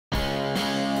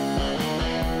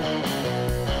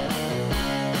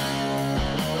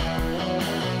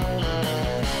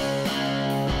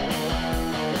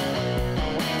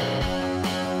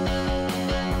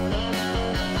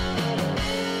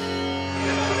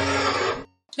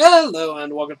Hello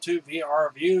and welcome to VR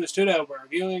Reviews. Today we're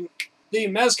reviewing the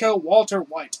Mezco Walter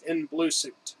White in blue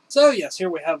suit. So yes,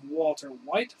 here we have Walter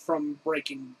White from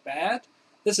Breaking Bad.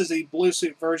 This is the blue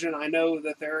suit version. I know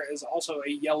that there is also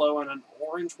a yellow and an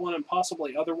orange one and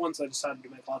possibly other ones. They decided to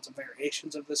make lots of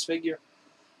variations of this figure.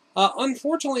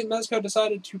 Unfortunately, Mezco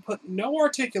decided to put no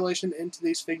articulation into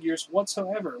these figures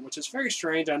whatsoever, which is very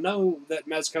strange. I know that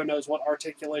Mezco knows what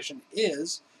articulation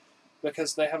is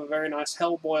because they have a very nice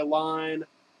Hellboy line,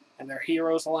 and their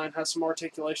Heroes line has some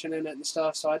articulation in it and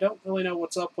stuff, so I don't really know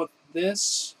what's up with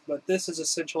this, but this is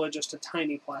essentially just a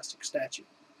tiny plastic statue.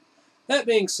 That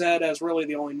being said, as really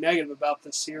the only negative about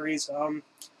this series,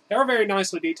 they are very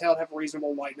nicely detailed, have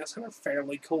reasonable lightness, and are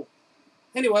fairly cool.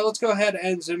 Anyway, let's go ahead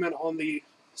and zoom in on the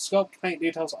sculpt, paint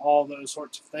details, all those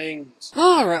sorts of things.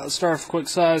 Alright, let's start with a quick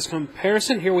size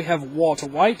comparison. Here we have Walter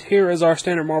White. Here is our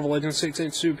standard Marvel Legends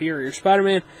 6-inch Superior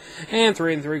Spider-Man and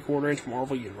 3 3/4-inch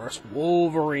Marvel Universe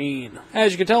Wolverine.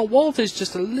 As you can tell, Walt is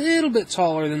just a little bit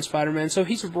taller than Spider-Man, so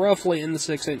he's roughly in the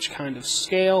 6-inch kind of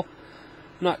scale.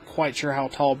 Not quite sure how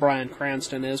tall Bryan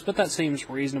Cranston is, but that seems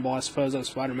reasonable. I suppose that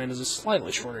Spider-Man is a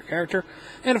slightly shorter character,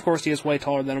 and of course he is way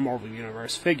taller than a Marvel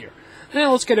Universe figure.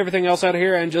 Now let's get everything else out of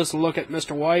here and just look at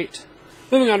Mr. White.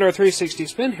 Moving on to our 360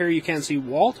 spin, here you can see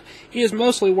Walt. He is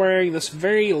mostly wearing this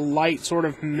very light sort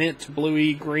of mint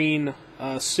bluey green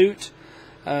suit.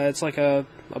 It's like a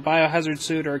biohazard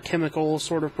suit or a chemical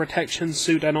sort of protection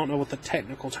suit. I don't know what the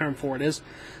technical term for it is.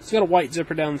 It's got a white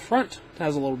zipper down the front. It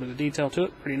has a little bit of detail to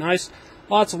it. Pretty nice.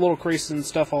 Lots of little creases and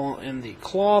stuff all in the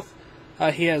cloth.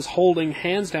 He has holding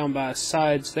hands down by his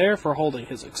sides there for holding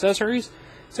his accessories.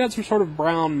 He's got some sort of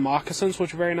brown moccasins,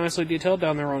 which are very nicely detailed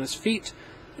down there on his feet.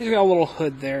 He's got a little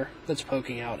hood there that's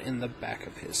poking out in the back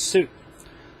of his suit.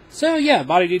 So yeah,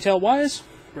 body detail-wise,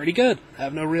 pretty good. I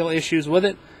have no real issues with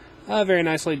it. Very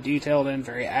nicely detailed and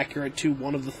very accurate to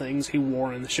one of the things he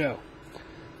wore in the show.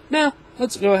 Now,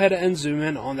 let's go ahead and zoom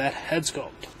in on that head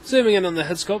sculpt. Zooming in on the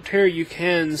head sculpt here, you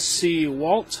can see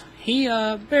Walt. He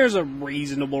bears a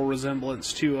reasonable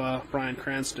resemblance to Bryan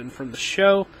Cranston from the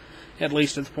show, at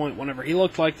least at the point whenever he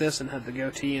looked like this and had the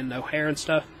goatee and no hair and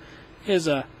stuff. His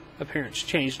appearance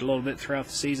changed a little bit throughout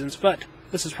the seasons, but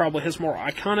this is probably his more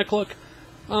iconic look.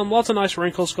 Lots of nice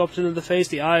wrinkles sculpted into the face.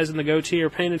 The eyes and the goatee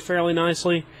are painted fairly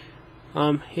nicely.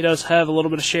 He does have a little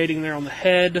bit of shading there on the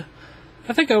head.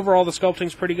 I think overall the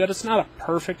sculpting's pretty good. It's not a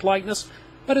perfect likeness,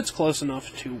 but it's close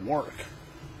enough to work.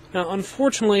 Now,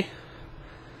 unfortunately,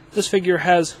 this figure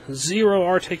has zero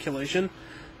articulation,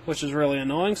 which is really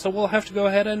annoying, so we'll have to go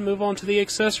ahead and move on to the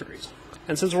accessories.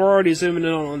 And since we're already zooming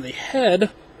in on the head,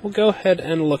 we'll go ahead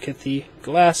and look at the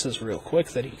glasses real quick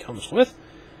that he comes with,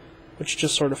 which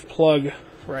just sort of plug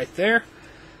right there,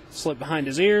 slip behind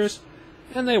his ears,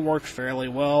 and they work fairly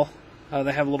well.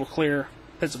 They have little clear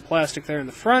bits of plastic there in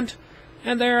the front,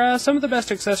 and they're some of the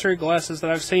best accessory glasses that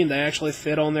I've seen. They actually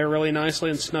fit on there really nicely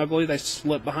and snugly. They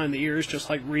slip behind the ears just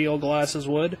like real glasses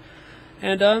would.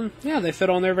 And, yeah, they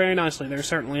fit on there very nicely. They're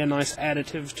certainly a nice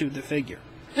additive to the figure.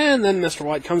 And then Mr.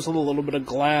 White comes with a little bit of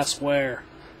glassware.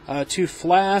 2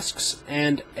 flasks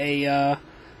and a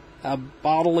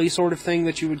bottle-y sort of thing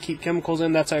that you would keep chemicals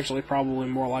in. That's actually probably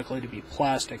more likely to be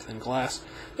plastic than glass.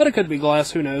 But it could be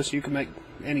glass, who knows. You can make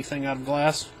anything out of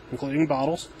glass, including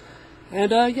bottles.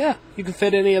 And, yeah, you can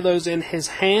fit any of those in his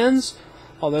hands.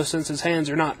 Although since his hands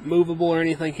are not movable or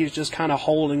anything, he's just kind of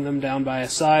holding them down by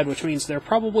his side, which means they're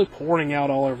probably pouring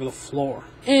out all over the floor.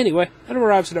 Anyway, that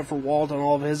wraps it up for Walt and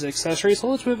all of his accessories,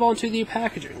 so let's move on to the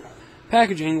packaging.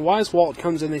 Packaging-wise, Walt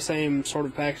comes in the same sort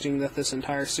of packaging that this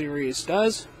entire series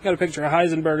does. Got a picture of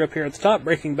Heisenberg up here at the top,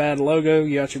 Breaking Bad logo.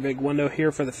 You got your big window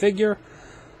here for the figure.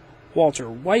 Walter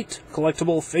White,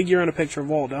 collectible figure, and a picture of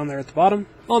Walt down there at the bottom.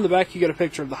 On the back, you get a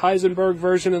picture of the Heisenberg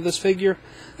version of this figure,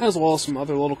 as well as some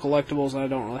other little collectibles that I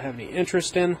don't really have any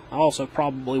interest in. I also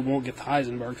probably won't get the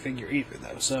Heisenberg figure either,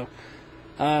 though, so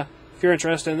if you're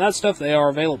interested in that stuff, they are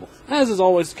available. As is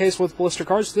always the case with blister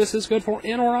cards, this is good for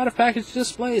in or out of package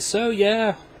display, so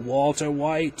yeah, Walter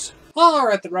White.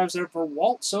 Alright, that wraps it up for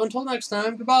Walt, so until next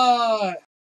time, goodbye!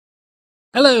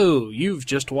 Hello, you've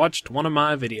just watched one of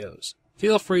my videos.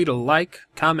 Feel free to like,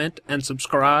 comment, and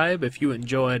subscribe if you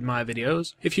enjoyed my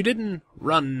videos. If you didn't,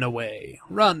 run away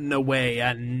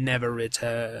and never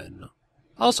return.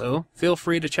 Also, feel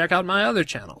free to check out my other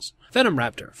channels, Venom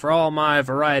Raptor for all my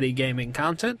variety gaming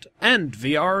content, and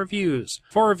VR Reviews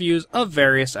for reviews of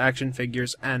various action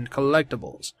figures and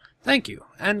collectibles. Thank you,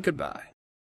 and goodbye.